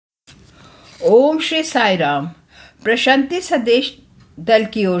ओम श्री साई राम। प्रशांति संदेश दल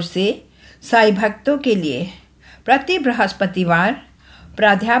की ओर से साई भक्तों के लिए प्रति बृहस्पतिवार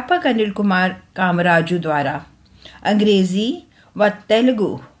प्राध्यापक अनिल कुमार कामराजू द्वारा अंग्रेजी व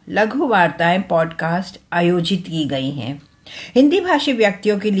तेलुगु लघु वार्ताएं पॉडकास्ट आयोजित की गई हैं। हिंदी भाषी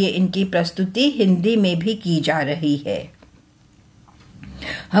व्यक्तियों के लिए इनकी प्रस्तुति हिंदी में भी की जा रही है।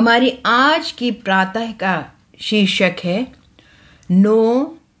 हमारी आज की प्रातः का शीर्षक है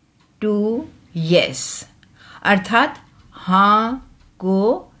नो टू यस, अर्थात हाँ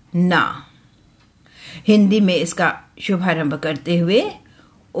को ना। हिंदी में इसका शुभारंभ करते हुए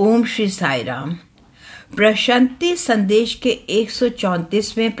ओम श्री साई राम। प्रशांति संदेश के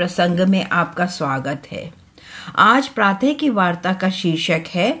 134वें प्रसंग में आपका स्वागत है। आज प्रातः की वार्ता का शीर्षक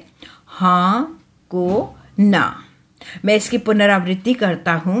है हाँ को ना। मैं इसकी पुनरावृत्ति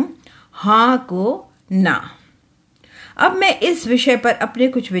करता हूं, हाँ को ना। अब मैं इस विषय पर अपने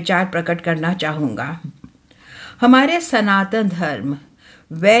कुछ विचार प्रकट करना चाहूंगा। हमारे सनातन धर्म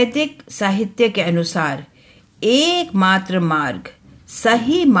वैदिक साहित्य के अनुसार एकमात्र मार्ग,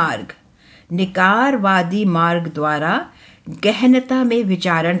 सही मार्ग, निकारवादी मार्ग द्वारा गहनता में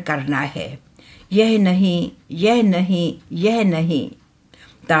विचारण करना है। यह नहीं, यह नहीं, यह नहीं,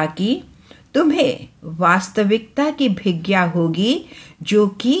 ताकि तुम्हें वास्तविकता की भिज्ञा होगी जो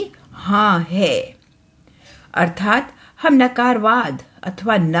कि हाँ है। अर्थात हम नकारवाद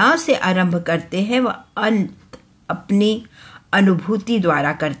अथवा ना से आरंभ करते हैं व अंत अपनी अनुभूति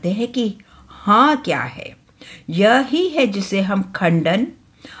द्वारा करते हैं कि हाँ क्या है। यह ही है जिसे हम खंडन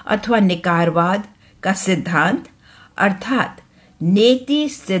अथवा निकारवाद का सिद्धांत अर्थात नेति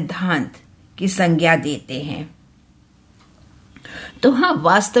सिद्धांत की संज्ञा देते हैं। तो हाँ,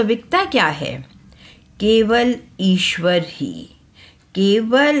 वास्तविकता क्या है? केवल ईश्वर ही,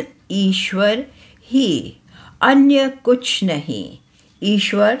 केवल ईश्वर ही, अन्य कुछ नहीं।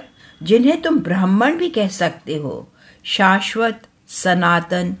 ईश्वर, जिन्हें तुम ब्राह्मण भी कह सकते हो, शाश्वत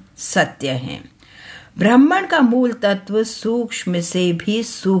सनातन सत्य हैं। ब्राह्मण का मूल तत्व सूक्ष्म से भी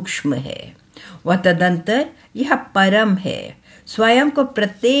सूक्ष्म है व तदंतर यह परम है, स्वयं को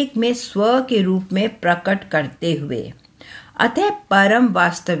प्रत्येक में स्व के रूप में प्रकट करते हुए। अतः परम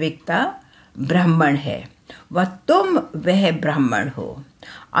वास्तविकता ब्राह्मण है व तुम वह ब्राह्मण हो,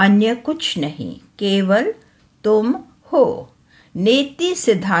 अन्य कुछ नहीं, केवल तुम हो। नेति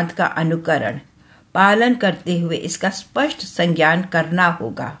सिद्धांत का अनुकरण पालन करते हुए इसका स्पष्ट संज्ञान करना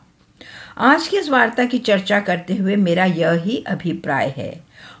होगा। आज की इस वार्ता की चर्चा करते हुए मेरा यह ही अभिप्राय है,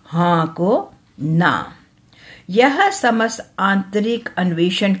 हाँ को ना। यह समस्त आंतरिक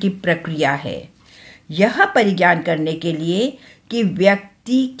अन्वेषण की प्रक्रिया है। यह परिज्ञान करने के लिए कि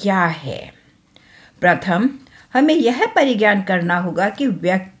व्यक्ति क्या है। प्रथम हमें यह परिज्ञान करना होगा कि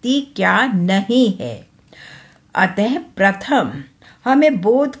व्यक्ति क्या नहीं है। अतः प्रथम हमें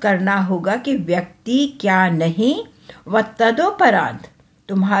बोध करना होगा कि व्यक्ति क्या नहीं व तदोपरांत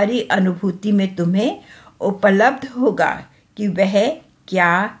तुम्हारी अनुभूति में तुम्हें उपलब्ध होगा कि वह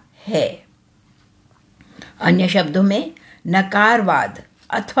क्या है। अन्य शब्दों में नकारवाद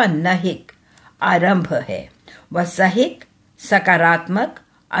अथवा नहिक आरंभ है व सहिक सकारात्मक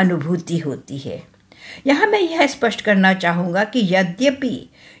अनुभूति होती है। यहाँ मैं यह स्पष्ट करना चाहूंगा कि यद्यपि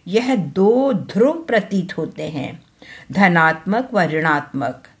यह दो ध्रुव प्रतीत होते हैं, धनात्मक व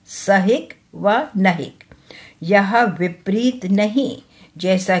ऋणात्मक, सहिक व नहिक, यह विपरीत नहीं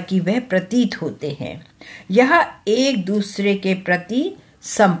जैसा कि वह प्रतीत होते हैं। यह एक दूसरे के प्रति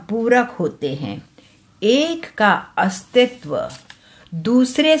संपूरक होते हैं। एक का अस्तित्व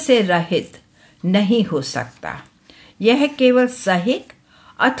दूसरे से रहित नहीं हो सकता। यह केवल सहिक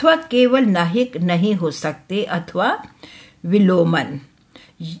अथवा केवल नहिक नहीं हो सकते अथवा विलोमन।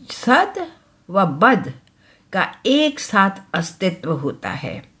 सद व बद का एक साथ अस्तित्व होता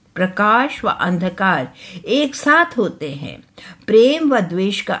है। प्रकाश व अंधकार एक साथ होते हैं। प्रेम व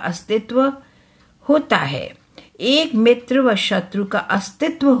द्वेष का अस्तित्व होता है। एक मित्र व शत्रु का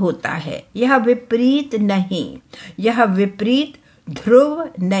अस्तित्व होता है। यह विपरीत नहीं, यह विपरीत ध्रुव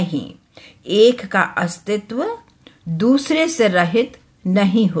नहीं। एक का अस्तित्व दूसरे से रहित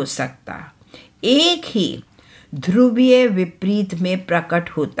नहीं हो सकता। एक ही ध्रुवीय विपरीत में प्रकट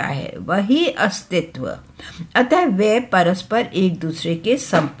होता है, वही अस्तित्व। अतः वे परस्पर एक दूसरे के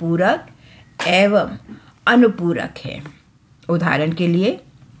संपूरक एवं अनुपूरक हैं। उदाहरण के लिए,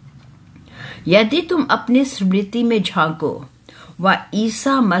 यदि तुम अपनी स्मृति में झांको व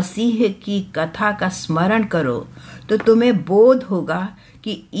ईसा मसीह की कथा का स्मरण करो तो तुम्हें बोध होगा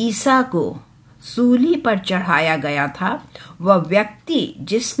कि ईसा को सूली पर चढ़ाया गया था। वह व्यक्ति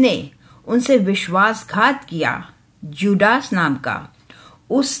जिसने उनसे विश्वासघात किया, जूडास नाम का,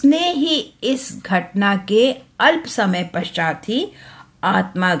 उसने ही इस घटना के अल्प समय पश्चात ही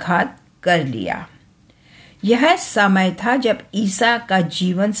आत्माघात कर लिया। यह समय था जब ईसा का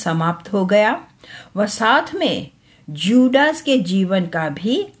जीवन समाप्त हो गया व साथ में जूडास के जीवन का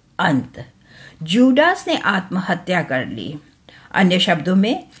भी अंत। जूडास ने आत्महत्या कर ली। अन्य शब्दों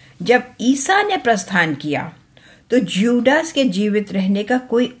में, जब ईसा ने प्रस्थान किया तो जूडास के जीवित रहने का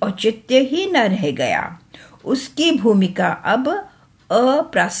कोई औचित्य ही न रह गया। उसकी भूमिका अब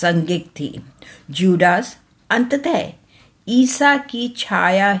अप्रासंगिक थी। जूडास अंततः ईसा की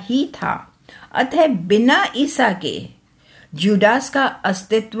छाया ही था, अतः बिना ईसा के जूडास का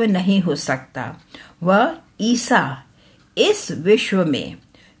अस्तित्व नहीं हो सकता। वह ईसा इस विश्व में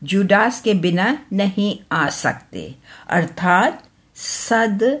जूडास के बिना नहीं आ सकते, अर्थात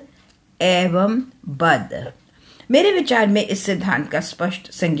सद एवं बद। मेरे विचार में इस सिद्धांत का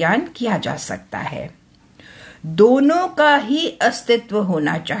स्पष्ट संज्ञान किया जा सकता है। दोनों का ही अस्तित्व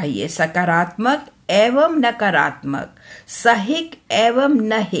होना चाहिए, सकारात्मक एवं नकारात्मक, सहिक एवं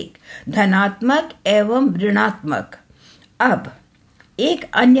नहिक, धनात्मक एवं ऋणात्मक। अब एक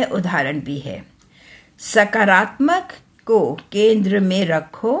अन्य उदाहरण भी है। सकारात्मक को केंद्र में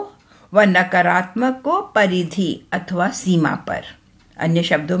रखो व नकारात्मक को परिधि अथवा सीमा पर। अन्य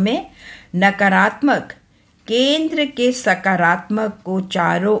शब्दों में, नकारात्मक केंद्र के सकारात्मक को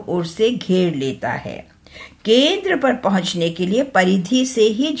चारों ओर से घेर लेता है। केंद्र पर पहुंचने के लिए परिधि से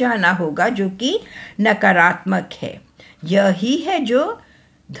ही जाना होगा, जो कि नकारात्मक है। यही है जो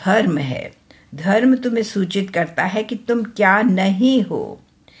धर्म है। धर्म तुम्हें सूचित करता है कि तुम क्या नहीं हो।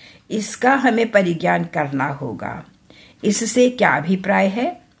 इसका हमें परिज्ञान करना होगा। इससे क्या अभिप्राय है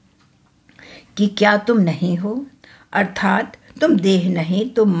कि क्या तुम नहीं हो, अर्थात तुम देह नहीं,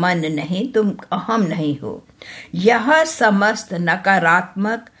 तुम मन नहीं, तुम अहम नहीं हो। यह समस्त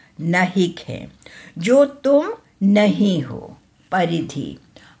नकारात्मक नहिक है, जो तुम नहीं हो। परिधि।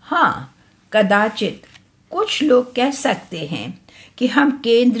 हाँ, कदाचित कुछ लोग कह सकते हैं कि हम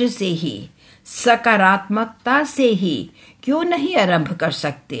केंद्र से ही, सकारात्मकता से ही क्यों नहीं आरंभ कर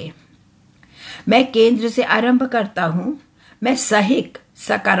सकते। मैं केंद्र से आरंभ करता हूं, मैं सहिक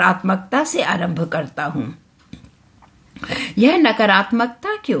सकारात्मकता से आरंभ करता हूं। यह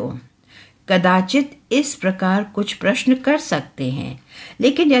नकारात्मकता क्यों? कदाचित इस प्रकार कुछ प्रश्न कर सकते हैं,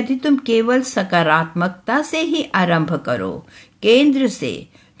 लेकिन यदि तुम केवल सकारात्मकता से ही आरंभ करो, केंद्र से,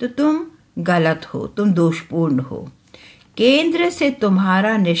 तो तुम गलत हो, तुम दोषपूर्ण हो। केंद्र से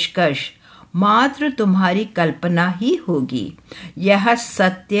तुम्हारा निष्कर्ष मात्र तुम्हारी कल्पना ही होगी। यह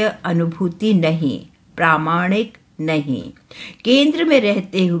सत्य अनुभूति नहीं, प्रामाणिक नहीं। केंद्र में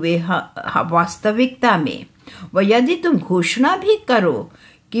रहते हुए वास्तविकता में, व यदि तुम घोषणा भी करो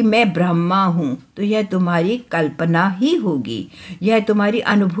कि मैं ब्रह्मा हूं, तो यह तुम्हारी कल्पना ही होगी। यह तुम्हारी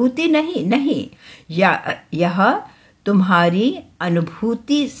अनुभूति नहीं, यह तुम्हारी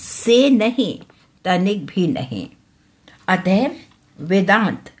अनुभूति से नहीं, तनिक भी नहीं। अतः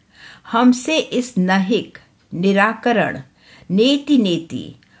वेदांत हमसे इस नहिक निराकरण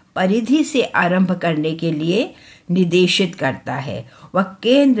नेति परिधि से आरंभ करने के लिए निर्देशित करता है, वह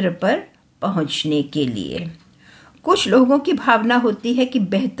केंद्र पर पहुंचने के लिए। कुछ लोगों की भावना होती है कि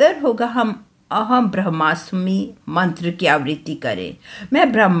बेहतर होगा हम अहम ब्रह्मास्मि मंत्र की आवृत्ति करें।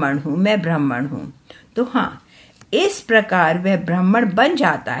 मैं ब्राह्मण हूं, मैं ब्राह्मण हूं। तो हाँ, इस प्रकार वह ब्राह्मण बन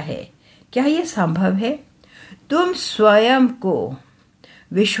जाता है। क्या यह संभव है? तुम स्वयं को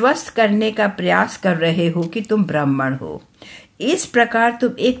विश्वस्त करने का प्रयास कर रहे हो कि तुम ब्राह्मण हो। इस प्रकार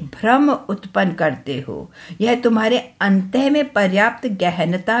तुम एक भ्रम उत्पन्न करते हो। यह तुम्हारे अंतः में पर्याप्त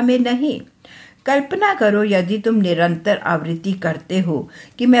गहनता में नहीं। कल्पना करो, यदि तुम निरंतर आवृत्ति करते हो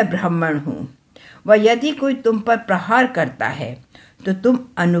कि मैं ब्राह्मण हूं, व यदि कोई तुम पर प्रहार करता है, तो तुम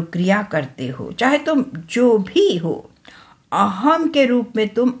अनुक्रिया करते हो। चाहे तुम जो भी हो, अहम के रूप में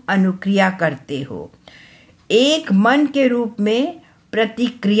तुम अनुक्रिया करते हो, एक मन के रूप में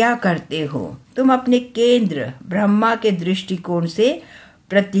प्रतिक्रिया करते हो। तुम अपने केंद्र ब्रह्मा के दृष्टिकोण से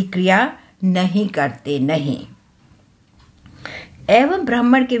प्रतिक्रिया नहीं करते, नहीं। एवं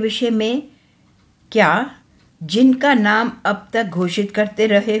ब्राह्मण के विषय में क्या, जिनका नाम अब तक घोषित करते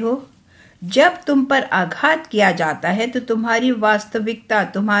रहे हो, जब तुम पर आघात किया जाता है तो तुम्हारी वास्तविकता,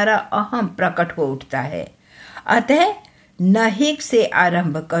 तुम्हारा अहम प्रकट हो उठता है। अतः नहिक से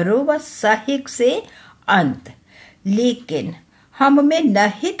आरंभ करो व सहिक से अंत। लेकिन हम में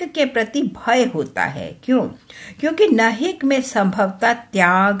नहिक के प्रति भय होता है। क्यों? क्योंकि नहिक में संभवतः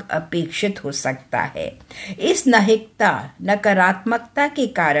त्याग अपेक्षित हो सकता है। इस नहिकता, नकारात्मकता के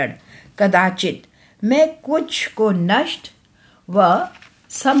कारण कदाचित मैं कुछ को नष्ट व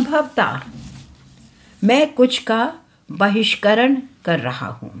संभवतः मैं कुछ का बहिष्करण कर रहा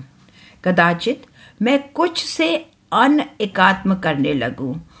हूं। कदाचित मैं कुछ से अन एकात्म करने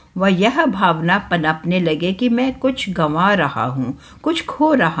लगूं व यह भावना पनपने लगे कि मैं कुछ गंवा रहा हूं, कुछ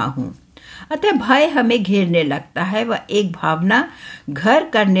खो रहा हूं। अतः भय हमें घेरने लगता है। वह एक भावना घर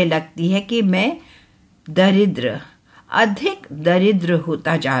करने लगती है कि मैं अधिक दरिद्र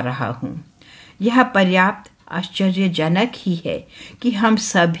होता जा रहा हूँ। यह पर्याप्त आश्चर्यजनक ही है कि हम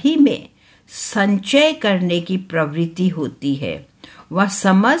सभी में संचय करने की प्रवृत्ति होती है। वह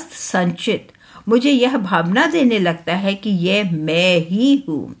समस्त संचित मुझे यह भावना देने लगता है कि यह मैं ही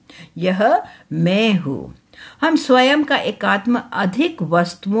हूँ, यह मैं हूँ। हम स्वयं का एकात्म अधिक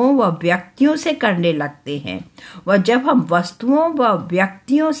वस्तुओं व व्यक्तियों से करने लगते हैं। वह जब हम वस्तुओं व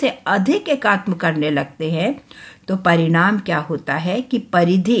व्यक्तियों से अधिक एकात्म करने लगते हैं तो परिणाम क्या होता है कि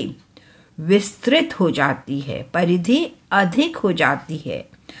परिधि विस्तृत हो जाती है, परिधि अधिक हो जाती है।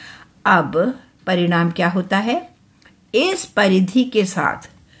 अब परिणाम क्या होता है? इस परिधि के साथ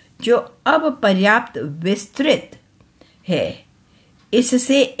जो अब पर्याप्त विस्तृत है,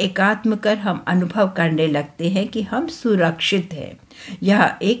 इससे एकात्म कर हम अनुभव करने लगते हैं कि हम सुरक्षित हैं।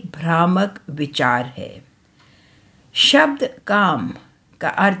 यह एक भ्रामक विचार है। शब्द काम का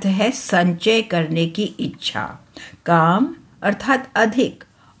अर्थ है संचय करने की इच्छा। काम अर्थात अधिक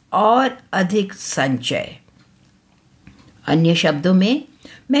और अधिक संचय। अन्य शब्दों में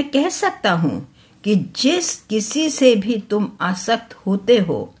मैं कह सकता हूं कि जिस किसी से भी तुम आसक्त होते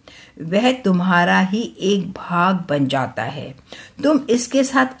हो वह तुम्हारा ही एक भाग बन जाता है। तुम इसके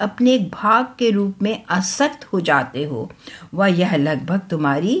साथ अपने एक भाग के रूप में आसक्त हो जाते हो। वह यह लगभग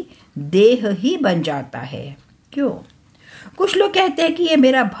तुम्हारी देह ही बन जाता है। क्यों? कुछ लोग कहते हैं कि यह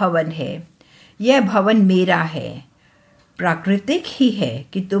मेरा भवन है, यह भवन मेरा है। प्राकृतिक ही है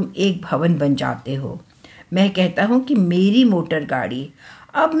कि तुम एक भवन बन जाते हो। मैं कहता हूं कि मेरी मोटर गाड़ी,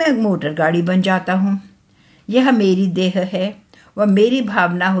 अब मैं मोटर गाड़ी बन जाता हूं। यह मेरी देह है। वह मेरी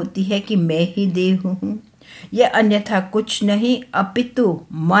भावना होती है कि मैं ही देह हूं। यह अन्यथा कुछ नहीं अपितु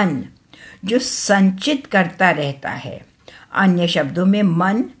मन जो संचित करता रहता है। अन्य शब्दों में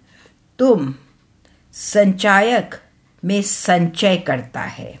मन तुम संचायक में संचय करता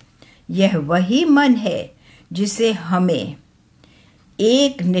है। यह वही मन है जिसे हमें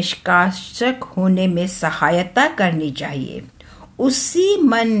एक निष्कासक होने में सहायता करनी चाहिए। उसी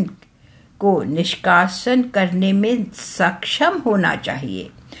मन को निष्कासन करने में सक्षम होना चाहिए।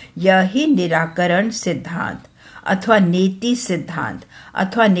 यही निराकरण सिद्धांत अथवा नेति सिद्धांत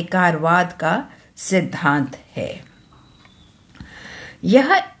अथवा निकारवाद का सिद्धांत है।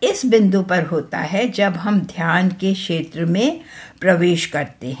 यह इस बिंदु पर होता है जब हम ध्यान के क्षेत्र में प्रवेश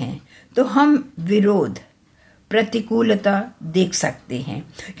करते हैं तो हम विरोध, प्रतिकूलता देख सकते हैं,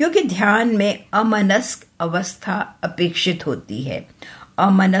 क्योंकि ध्यान में अमनस्क अवस्था अपेक्षित होती है।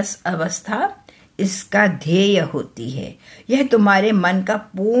 अमनस्क अवस्था इसका ध्येय होती है। यह तुम्हारे मन का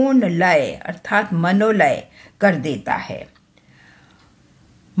पूर्ण लय अर्थात मनोलय कर देता है।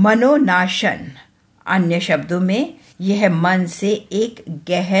 मनोनाशन, अन्य शब्दों में यह मन से एक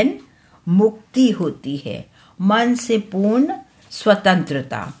गहन मुक्ति होती है, मन से पूर्ण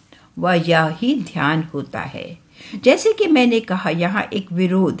स्वतंत्रता। वह यही ध्यान होता है। जैसे कि मैंने कहा, यहाँ एक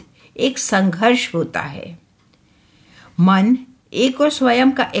विरोध, एक संघर्ष होता है। मन एक और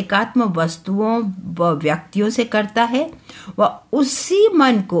स्वयं का एकात्म वस्तुओं व व्यक्तियों से करता है। वह उसी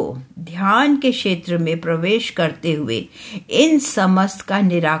मन को ध्यान के क्षेत्र में प्रवेश करते हुए इन समस्त का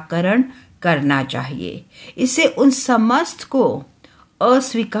निराकरण करना चाहिए। इसे उन समस्त को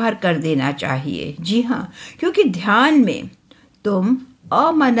अस्वीकार कर देना चाहिए। जी हाँ, क्योंकि ध्यान में तुम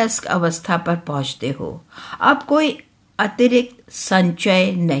अमनस्क अवस्था पर पहुंचते हो। अब कोई अतिरिक्त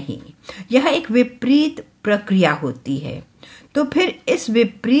संचय नहीं। यह एक विपरीत प्रक्रिया होती है। तो फिर इस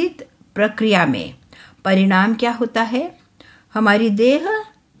विपरीत प्रक्रिया में परिणाम क्या होता है? हमारी देह,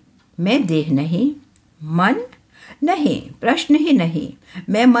 मैं देह नहीं, मन नहीं, प्रश्न ही नहीं,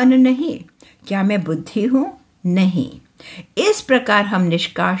 मैं मन नहीं, क्या मैं बुद्धि हूं? नहीं। इस प्रकार हम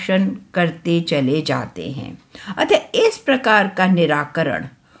निष्कासन करते चले जाते हैं। अतः इस प्रकार का निराकरण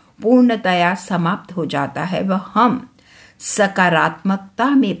पूर्णतया समाप्त हो जाता है। वह हम सकारात्मकता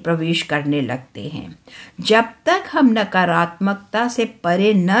में प्रवेश करने लगते हैं। जब तक हम नकारात्मकता से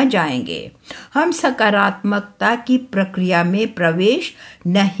परे न जाएंगे, हम सकारात्मकता की प्रक्रिया में प्रवेश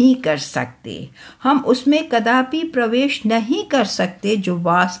नहीं कर सकते। हम उसमें कदापि प्रवेश नहीं कर सकते जो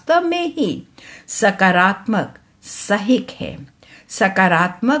वास्तव में ही सकारात्मक सहिक है।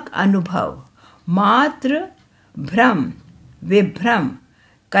 सकारात्मक अनुभव मात्र भ्रम, विभ्रम,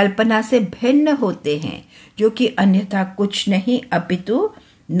 कल्पना से भिन्न होते हैं, जो कि अन्यथा कुछ नहीं अपितु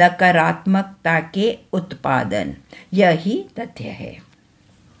नकारात्मकता के उत्पादन। यही तथ्य है।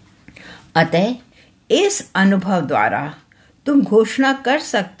 अतः इस अनुभव द्वारा तुम घोषणा कर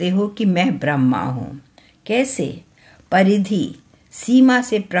सकते हो कि मैं ब्रह्मा हूं। कैसे? परिधि सीमा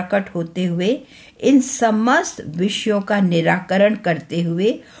से प्रकट होते हुए इन समस्त विषयों का निराकरण करते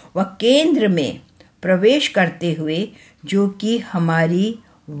हुए व केंद्र में प्रवेश करते हुए जो कि हमारी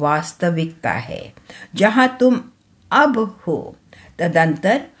वास्तविकता है, जहाँ तुम अब हो।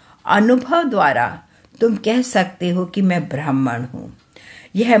 तदंतर अनुभव द्वारा तुम कह सकते हो कि मैं ब्राह्मण हूँ।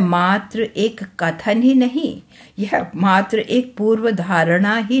 यह मात्र एक कथन ही नहीं, यह मात्र एक पूर्व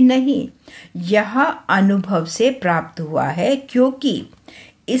धारणा ही नहीं, यह अनुभव से प्राप्त हुआ है, क्योंकि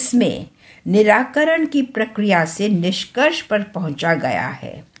इसमें निराकरण की प्रक्रिया से निष्कर्ष पर पहुंचा गया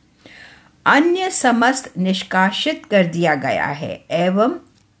है, अन्य समस्त निष्कासित कर दिया गया है एवं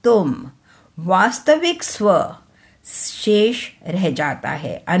तुम वास्तविक स्व शेष रह जाता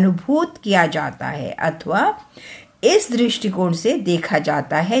है, अनुभूत किया जाता है अथवा इस दृष्टिकोण से देखा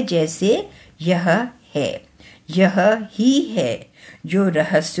जाता है जैसे यह है, यह ही है जो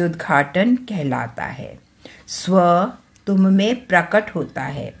रहस्योद्घाटन कहलाता है। स्व तुम में प्रकट होता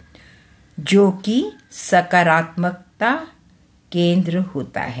है जो कि सकारात्मकता केंद्र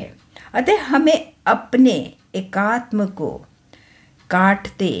होता है। अतः हमें अपने एकात्म को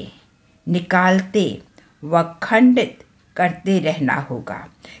काटते, निकालते व खंडित करते रहना होगा।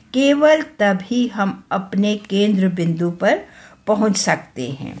 केवल तभी हम अपने केंद्र बिंदु पर पहुंच सकते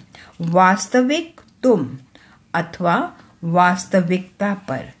हैं, वास्तविक तुम अथवा वास्तविकता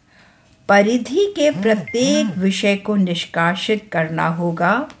पर। परिधि के प्रत्येक विषय को निष्कासित करना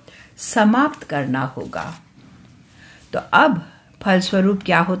होगा, समाप्त करना होगा। तो अब फलस्वरूप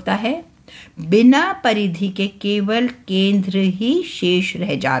क्या होता है? बिना परिधि के केवल केंद्र ही शेष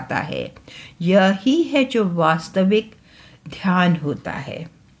रह जाता है। यही है जो वास्तविक ध्यान होता है।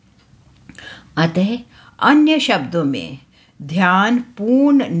 अतः अन्य शब्दों में ध्यान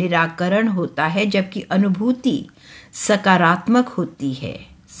पूर्ण निराकरण होता है, जबकि अनुभूति सकारात्मक होती है,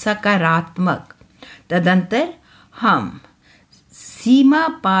 सकारात्मक। तदंतर हम सीमा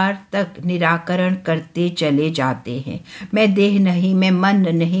पार तक निराकरण करते चले जाते हैं। मैं देह नहीं, मैं मन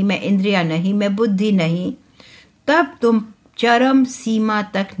नहीं, मैं इंद्रिया नहीं, मैं बुद्धि नहीं। तब तुम चरम सीमा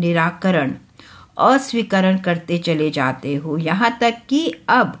तक निराकरण, अस्वीकरण करते चले जाते हो, यहाँ तक कि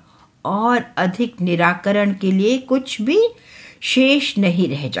अब और अधिक निराकरण के लिए कुछ भी शेष नहीं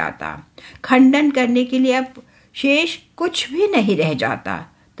रह जाता। खंडन करने के लिए अब शेष कुछ भी नहीं रह जाता।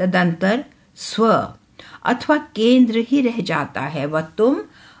 तदंतर स्व अथवा केंद्र ही रह जाता है व तुम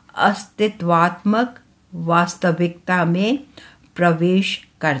अस्तित्वात्मक वास्तविकता में प्रवेश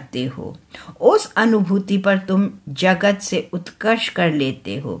करते हो। उस अनुभूति पर तुम जगत से उत्कर्ष कर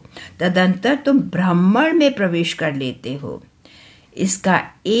लेते हो। तदंतर तुम ब्रह्मांड में प्रवेश कर लेते हो। इसका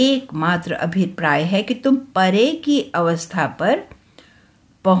एकमात्र अभिप्राय है कि तुम परे की अवस्था पर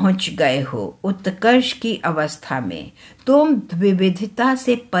पहुंच गए हो, उत्कर्ष की अवस्था में। तुम द्विविधता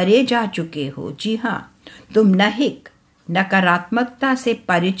से परे जा चुके हो। जी हाँ, तुम नहिक नकारात्मकता से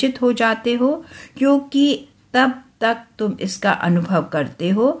परिचित हो जाते हो, क्योंकि तब तक तुम इसका अनुभव करते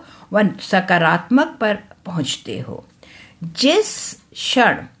हो व सकारात्मक पर पहुंचते हो। जिस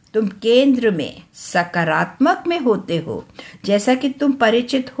क्षण तुम केंद्र में सकारात्मक में होते हो, जैसा कि तुम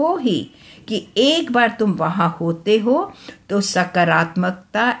परिचित हो ही कि एक बार तुम वहां होते हो तो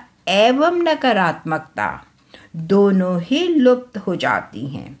सकारात्मकता एवं नकारात्मकता दोनों ही लुप्त हो जाती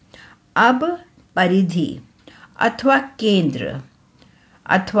हैं। अब परिधि अथवा केंद्र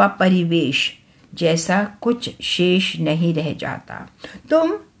अथवा परिवेश जैसा कुछ शेष नहीं रह जाता।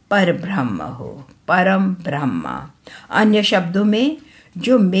 तुम परब्रह्म हो, परम ब्रह्म। अन्य शब्दों में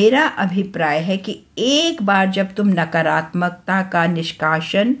जो मेरा अभिप्राय है कि एक बार जब तुम नकारात्मकता का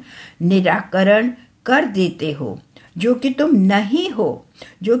निष्कासन, निराकरण कर देते हो, जो कि तुम नहीं हो,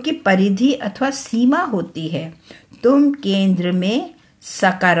 जो कि परिधि अथवा सीमा होती है, तुम केंद्र में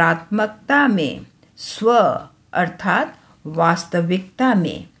सकारात्मकता में, स्व अर्थात वास्तविकता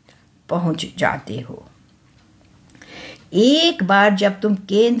में पहुंच जाते हो। एक बार जब तुम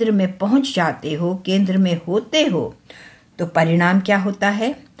केंद्र में पहुंच जाते हो, केंद्र में होते हो, तो परिणाम क्या होता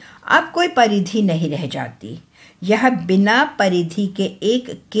है? अब कोई परिधि नहीं रह जाती। यह बिना परिधि के एक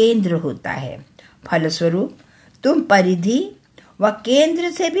केंद्र होता है। फलस्वरूप तुम परिधि व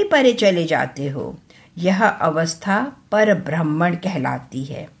केंद्र से भी परे चले जाते हो। यह अवस्था परब्रह्मण कहलाती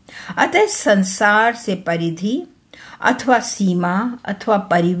है। अतः संसार से परिधि अथवा सीमा अथवा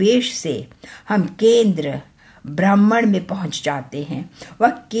परिवेश से हम केंद्र ब्राह्मण में पहुंच जाते हैं। वह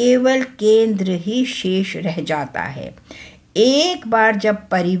केवल केंद्र ही शेष रह जाता है। एक बार जब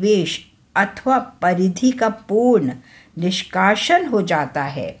परिवेश अथवा परिधि का पूर्ण निष्कासन हो जाता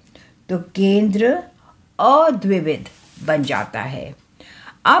है तो केंद्र अद्विविध बन जाता है।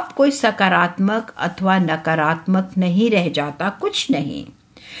 अब कोई सकारात्मक अथवा नकारात्मक नहीं रह जाता, कुछ नहीं।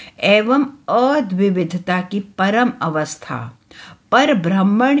 एवं अद्विविधता की परम अवस्था पर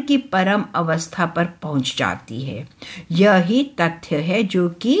ब्रह्मण की परम अवस्था पर पहुंच जाती है। यही तथ्य है जो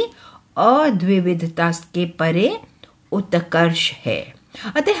कि अद्विविधता के परे उत्कर्ष है।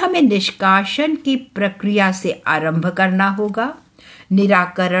 अतः हमें निष्कासन की प्रक्रिया से आरंभ करना होगा,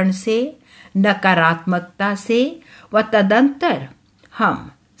 निराकरण से, नकारात्मकता से, व तदंतर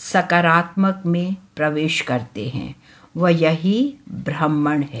हम सकारात्मक में प्रवेश करते हैं। वह यही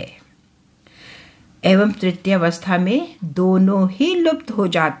ब्रह्मण है। एवं तृतीय अवस्था में दोनों ही लुप्त हो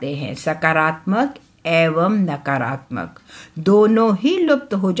जाते हैं, सकारात्मक एवं नकारात्मक दोनों ही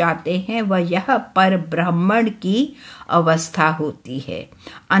लुप्त हो जाते हैं। वह यह पर ब्रह्मण की अवस्था होती है।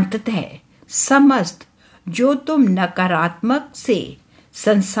 अंततः समस्त जो तुम नकारात्मक से,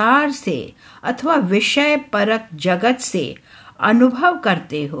 संसार से अथवा विषय परक जगत से अनुभव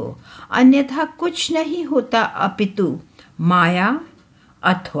करते हो, अन्यथा कुछ नहीं होता अपितु माया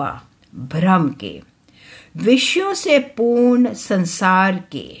अथवा भ्रम के, विषयों से पूर्ण संसार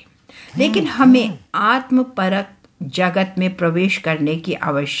के। लेकिन हमें आत्म परक जगत में प्रवेश करने की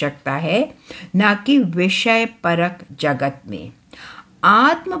आवश्यकता है, न कि विषय परक जगत में।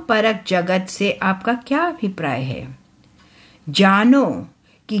 आत्म परक जगत से आपका क्या अभिप्राय है? जानो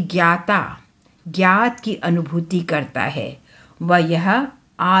कि ज्ञाता ज्ञात की अनुभूति करता है, वह यह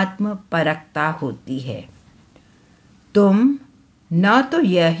आत्म परकता होती है। तुम न तो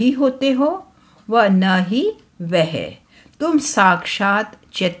यही होते हो व न ही वह, तुम साक्षात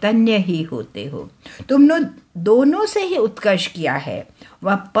चैतन्य ही होते हो। तुमने दोनों से ही उत्कर्ष किया है,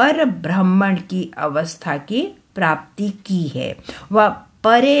 वह पर ब्रह्मण की अवस्था की प्राप्ति की है, वह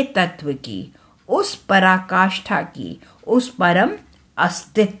परे तत्व की, उस पराकाष्ठा की, उस परम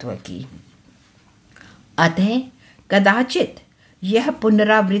अस्तित्व की। अतः कदाचित यह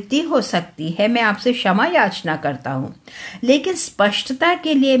पुनरावृत्ति हो सकती है, मैं आपसे क्षमा याचना करता हूँ, लेकिन स्पष्टता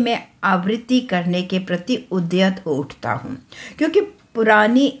के लिए मैं आवृत्ति करने के प्रति उद्यत हो उठता हूँ, क्योंकि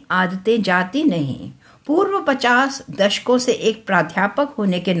पुरानी आदतें जाती नहीं। पूर्व 50 दशकों से एक प्राध्यापक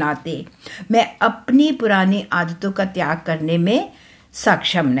होने के नाते मैं अपनी पुरानी आदतों का त्याग करने में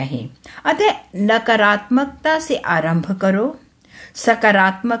सक्षम नहीं। अतः नकारात्मकता से आरंभ करो,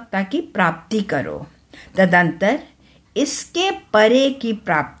 सकारात्मकता की प्राप्ति करो, तदंतर इसके परे की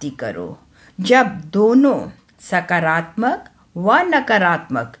प्राप्ति करो। जब दोनों सकारात्मक व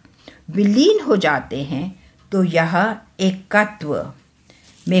नकारात्मक विलीन हो जाते हैं तो यह एकत्व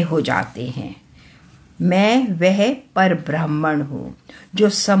में हो जाते हैं। मैं वह पर ब्रह्मण हूँ जो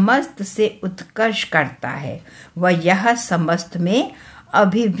समस्त से उत्कर्ष करता है, वह यह समस्त में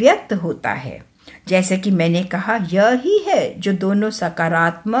अभिव्यक्त होता है। जैसे कि मैंने कहा, यही है जो दोनों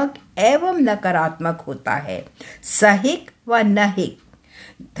सकारात्मक एवं नकारात्मक होता है, सहिक व नहिक,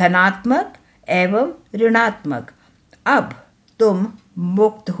 धनात्मक एवं ऋणात्मक। अब तुम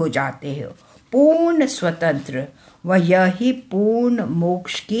मुक्त हो जाते हो, पूर्ण स्वतंत्र, व यही पूर्ण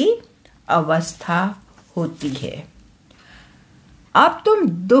मोक्ष की अवस्था होती है। अब तुम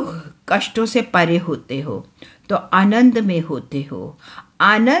दुख कष्टों से परे होते हो तो आनंद में होते हो,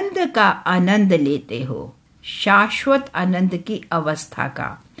 आनंद का आनंद लेते हो, शाश्वत आनंद की अवस्था का।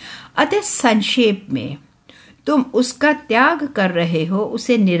 अतः संक्षेप में तुम उसका त्याग कर रहे हो,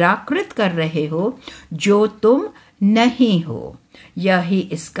 उसे निराकृत कर रहे हो जो तुम नहीं हो। यही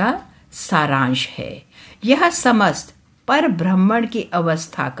इसका सारांश है। यह समस्त पर ब्रह्मण की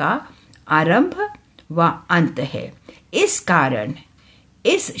अवस्था का आरंभ व अंत है। इस कारण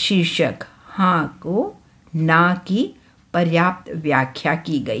इस शीर्षक हाँ को ना की पर्याप्त व्याख्या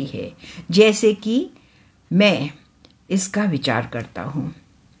की गई है, जैसे कि मैं इसका विचार करता हूँ।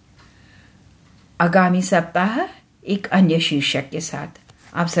 आगामी सप्ताह एक अन्य शीर्षक के साथ।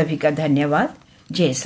 आप सभी का धन्यवाद। जय